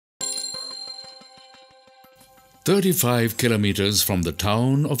35 kilometers from the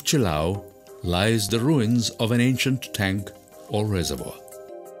town of Chilau lies the ruins of an ancient tank or reservoir.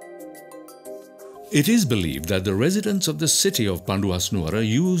 It is believed that the residents of the city of Panduwasnuwara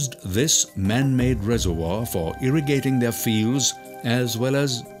used this man-made reservoir for irrigating their fields, as well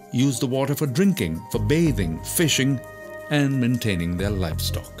as used the water for drinking, for bathing, fishing, and maintaining their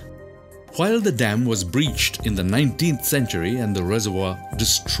livestock. While the dam was breached in the 19th century and the reservoir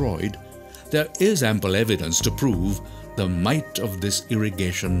destroyed, there is ample evidence to prove the might of this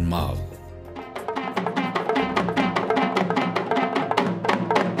irrigation marvel.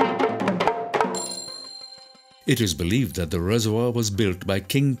 It is believed that the reservoir was built by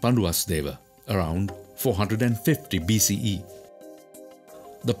King Panduwasnuwara around 450 BCE.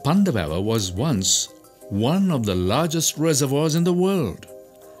 The Panda Wewa was once one of the largest reservoirs in the world,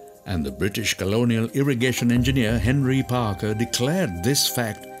 and the British colonial irrigation engineer Henry Parker declared this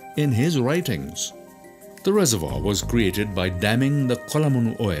fact in his writings. The reservoir was created by damming the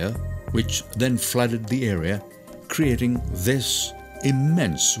Kolamunu Oya, which then flooded the area, creating this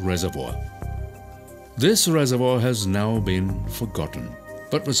immense reservoir. This reservoir has now been forgotten,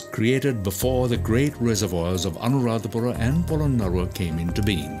 but was created before the great reservoirs of Anuradhapura and Polonnaruwa came into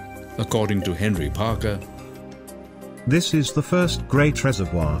being. According to Henry Parker, this is the first great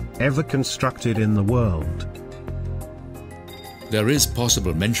reservoir ever constructed in the world. There is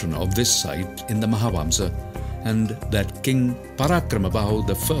possible mention of this site in the Mahavamsa, and that King Parakramabahu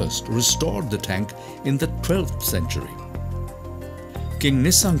I restored the tank in the 12th century. King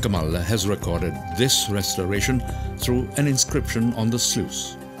Nisankamalla has recorded this restoration through an inscription on the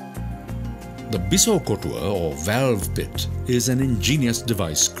sluice. The Bisokotua or valve pit is an ingenious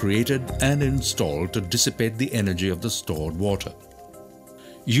device created and installed to dissipate the energy of the stored water.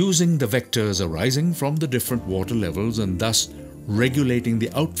 Using the vectors arising from the different water levels and thus regulating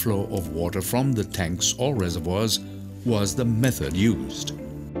the outflow of water from the tanks or reservoirs was the method used.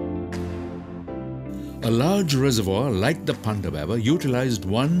 A large reservoir like the Panda Wewa utilized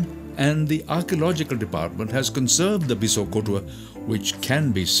one, and the archaeological department has conserved the Bisokotua, which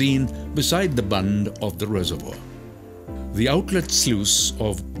can be seen beside the bund of the reservoir. The outlet sluice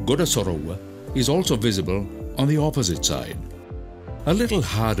of Godasorowa is also visible on the opposite side. A little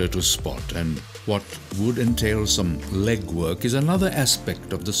harder to spot, and what would entail some legwork, is another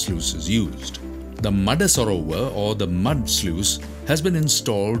aspect of the sluices used. The Madasorowa or the mud sluice has been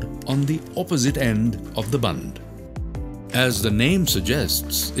installed on the opposite end of the bund. As the name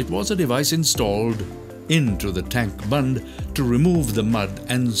suggests, it was a device installed into the tank bund to remove the mud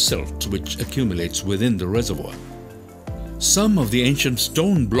and silt which accumulates within the reservoir. Some of the ancient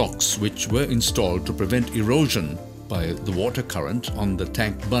stone blocks which were installed to prevent erosion by the water current on the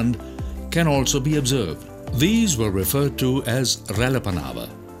tank bund can also be observed. These were referred to as Ralapanava.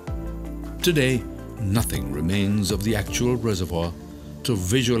 Today, nothing remains of the actual reservoir to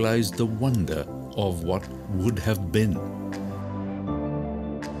visualize the wonder of what would have been.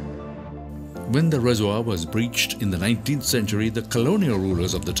 When the reservoir was breached in the 19th century, the colonial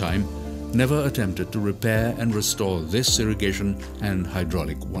rulers of the time never attempted to repair and restore this irrigation and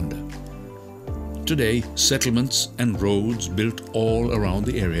hydraulic wonder. Today, settlements and roads built all around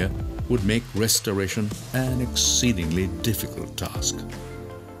the area would make restoration an exceedingly difficult task.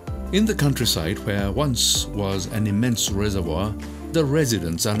 In the countryside, where once was an immense reservoir, the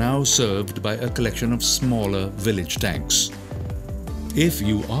residents are now served by a collection of smaller village tanks. If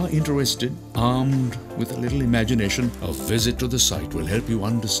you are interested, armed with a little imagination, a visit to the site will help you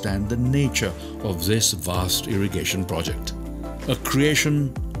understand the nature of this vast irrigation project. A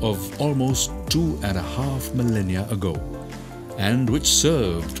creation of almost 2.5 millennia ago, and which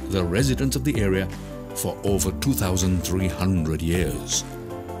served the residents of the area for over 2,300 years.